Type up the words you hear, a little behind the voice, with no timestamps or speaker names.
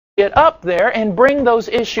get up there and bring those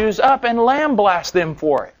issues up and lambaste them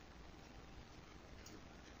for it.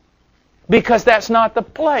 Because that's not the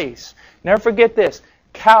place. Never forget this.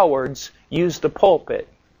 Cowards use the pulpit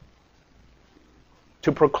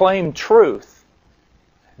to proclaim truth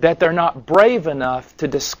that they're not brave enough to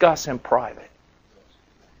discuss in private.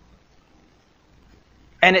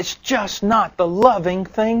 And it's just not the loving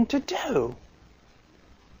thing to do.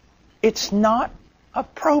 It's not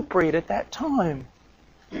appropriate at that time.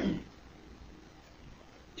 Do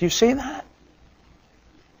you see that?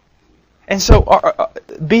 And so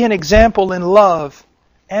be an example in love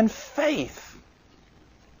and faith.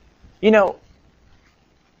 You know,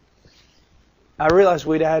 I realize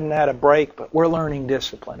we hadn't had a break, but we're learning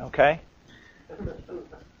discipline, okay?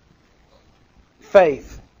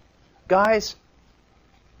 Faith. Guys,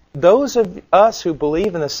 those of us who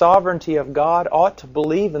believe in the sovereignty of God ought to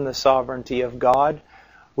believe in the sovereignty of God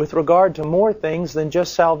with regard to more things than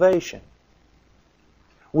just salvation.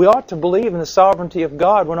 We ought to believe in the sovereignty of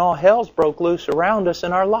God when all hell's broke loose around us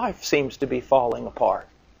and our life seems to be falling apart.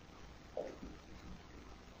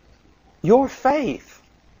 Your faith.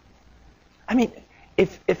 I mean,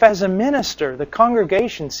 if as a minister the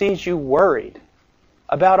congregation sees you worried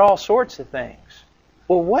about all sorts of things,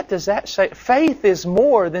 well, what does that say? Faith is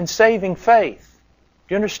more than saving faith.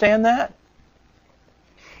 Do you understand that?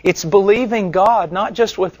 It's believing God not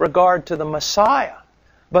just with regard to the Messiah,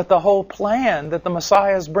 but the whole plan that the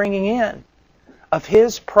Messiah is bringing in of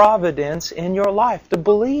His providence in your life, to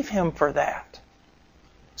believe Him for that.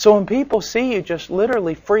 So when people see you just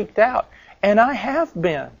literally freaked out, and I have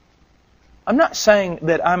been. I'm not saying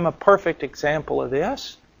that I'm a perfect example of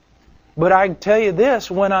this, but I tell you this,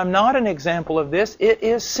 when I'm not an example of this, it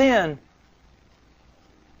is sin.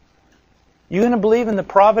 You going to believe in the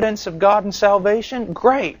providence of God and salvation?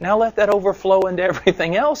 Great. Now let that overflow into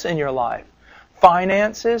everything else in your life.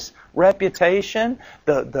 Finances, reputation,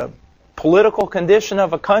 the political condition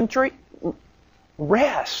of a country.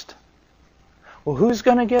 Rest. Well, who's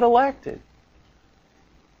going to get elected?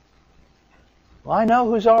 Well, I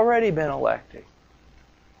know who's already been elected.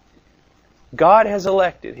 God has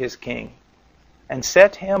elected His king and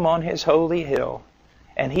set him on His holy hill,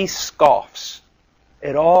 and He scoffs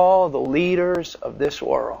at all the leaders of this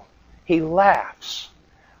world. He laughs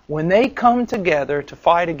when they come together to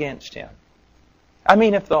fight against Him. I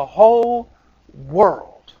mean, if the whole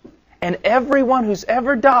world and everyone who's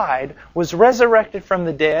ever died was resurrected from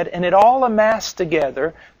the dead, and it all amassed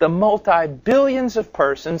together, the multi-billions of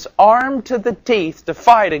persons armed to the teeth to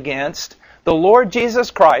fight against the Lord Jesus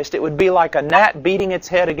Christ, it would be like a gnat beating its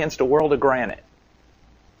head against a world of granite.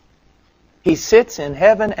 He sits in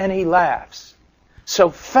heaven and He laughs. So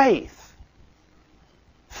faith.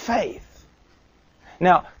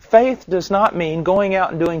 Now, faith does not mean going out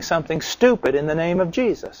and doing something stupid in the name of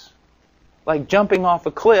Jesus. Like jumping off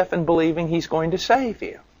a cliff and believing He's going to save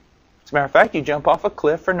you. As a matter of fact, you jump off a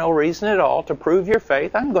cliff for no reason at all to prove your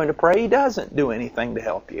faith. I'm going to pray He doesn't do anything to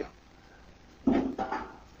help you.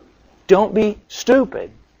 Don't be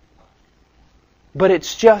stupid. But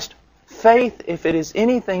it's just faith. If it is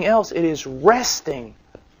anything else, it is resting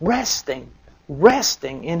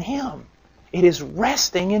in Him. It is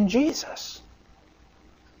resting in Jesus.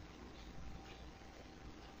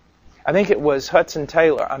 I think it was Hudson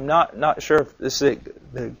Taylor. I'm not sure if this is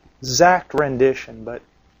the exact rendition, but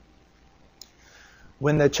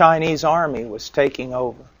when the Chinese army was taking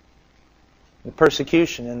over, the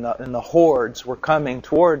persecution and the hordes were coming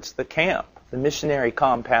towards the camp, the missionary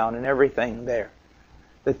compound and everything there,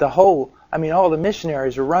 that all the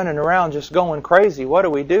missionaries were running around just going crazy. What do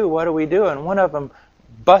we do? What do we do? And one of them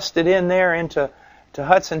busted in there into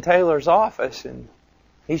Hudson Taylor's office, and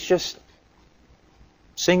he's just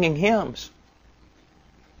singing hymns.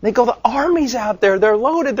 They go, the army's out there. They're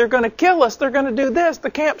loaded. They're going to kill us. They're going to do this.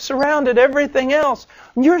 The camp's surrounded. Everything else.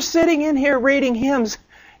 And you're sitting in here reading hymns.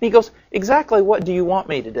 And he goes, exactly what do you want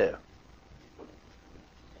me to do?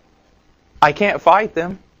 I can't fight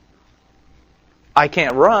them. I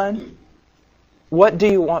can't run. What do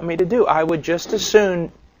you want me to do? I would just as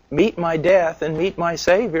soon meet my death and meet my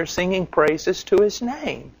Savior singing praises to His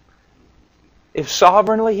name, if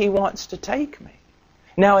sovereignly He wants to take me.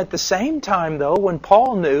 Now, at the same time, though, when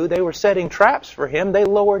Paul knew they were setting traps for him, they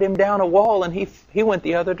lowered him down a wall and he went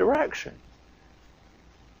the other direction.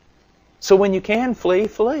 So when you can flee,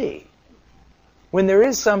 flee. When there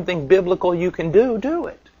is something biblical you can do, do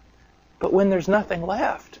it. But when there's nothing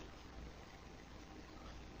left,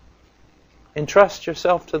 entrust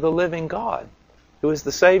yourself to the living God, who is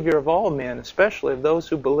the Savior of all men, especially of those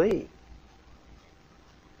who believe.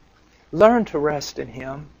 Learn to rest in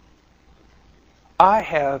Him. I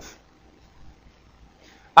have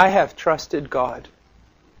I have trusted God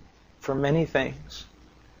for many things.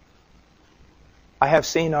 I have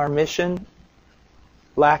seen our mission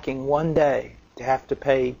lacking one day to have to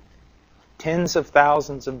pay tens of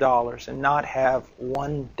thousands of dollars and not have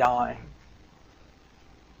one dime.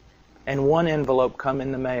 And one envelope come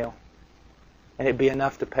in the mail. And it'd be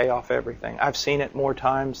enough to pay off everything. I've seen it more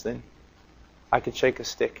times than I could shake a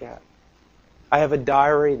stick at. I have a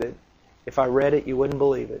diary that if I read it, you wouldn't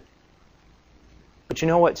believe it. But you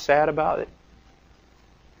know what's sad about it?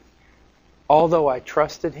 Although I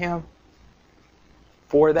trusted Him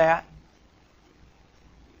for that,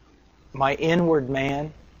 my inward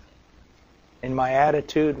man and my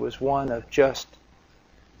attitude was one of just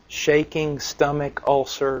shaking stomach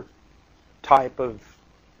ulcer type of,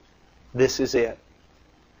 this is it.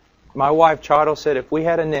 My wife, Chotto, said if we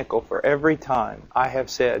had a nickel for every time I have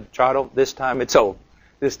said, Chotto, this time it's over.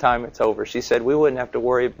 This time it's over. She said we wouldn't have to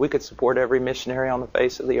worry. We could support every missionary on the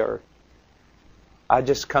face of the earth. I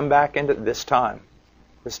just come back into this time.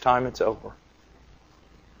 This time it's over.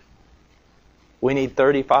 We need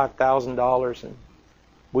 $35,000 and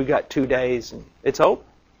we got 2 days and it's over.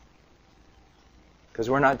 Because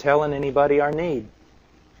we're not telling anybody our need.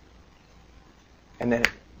 And then it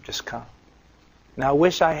just comes. Now I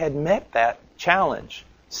wish I had met that challenge,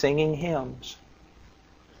 singing hymns.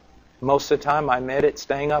 Most of the time I met it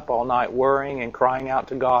staying up all night worrying and crying out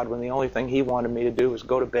to God when the only thing He wanted me to do was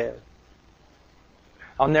go to bed.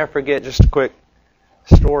 I'll never forget, just a quick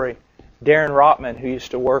story. Darren Rotman, who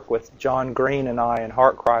used to work with John Green and I in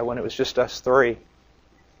Heart Cry when it was just us three,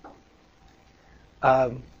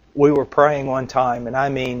 we were praying one time, and I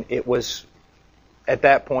mean, it was at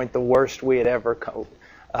that point the worst we had ever come.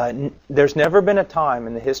 There's never been a time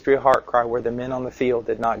in the history of Heart Cry where the men on the field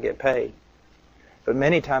did not get paid. But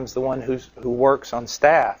many times the one who works on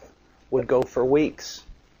staff would go for weeks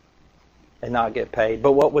and not get paid.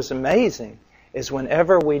 But what was amazing is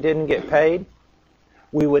whenever we didn't get paid,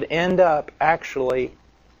 we would end up actually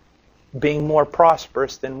being more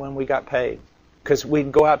prosperous than when we got paid. Because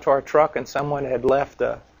we'd go out to our truck and someone had left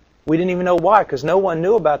we didn't even know why, because no one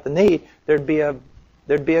knew about the need. There'd be a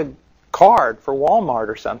card for Walmart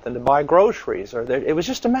or something to buy groceries. It was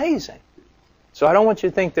just amazing. So I don't want you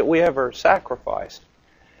to think that we ever sacrificed.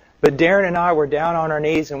 But Darren and I were down on our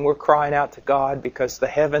knees and we're crying out to God because the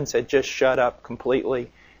heavens had just shut up completely.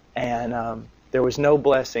 And there was no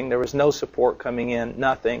blessing. There was no support coming in.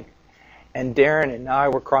 Nothing. And Darren and I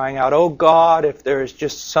were crying out, oh God, if there is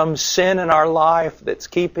just some sin in our life that's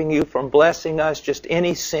keeping You from blessing us, just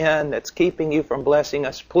any sin that's keeping You from blessing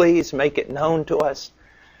us, please make it known to us.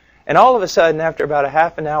 And all of a sudden, after about a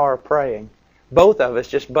half an hour of praying, both of us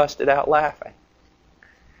just busted out laughing.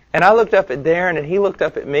 And I looked up at Darren and he looked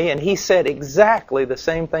up at me and he said exactly the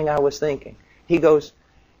same thing I was thinking. He goes,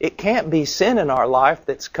 it can't be sin in our life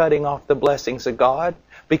that's cutting off the blessings of God,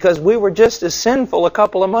 because we were just as sinful a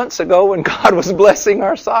couple of months ago when God was blessing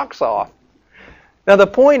our socks off. Now the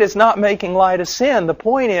point is not making light of sin. The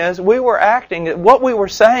point is we were acting, what we were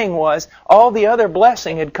saying was all the other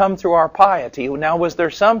blessing had come through our piety. Now was there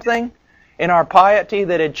something in our piety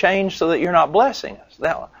that had changed so that you're not blessing us?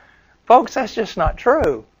 Now, folks, that's just not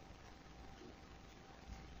true.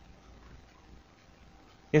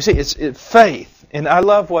 You see, it's faith. And I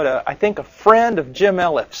love what I think a friend of Jim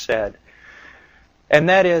Elliff said. And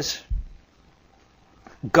that is,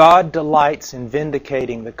 God delights in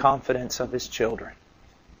vindicating the confidence of His children.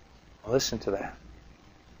 Listen to that.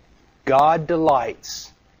 God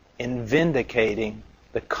delights in vindicating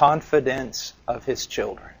the confidence of His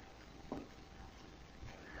children.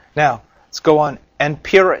 Now, let's go on. And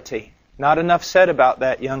purity. Not enough said about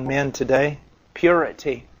that, young men, today.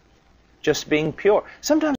 Purity. Just being pure. Sometimes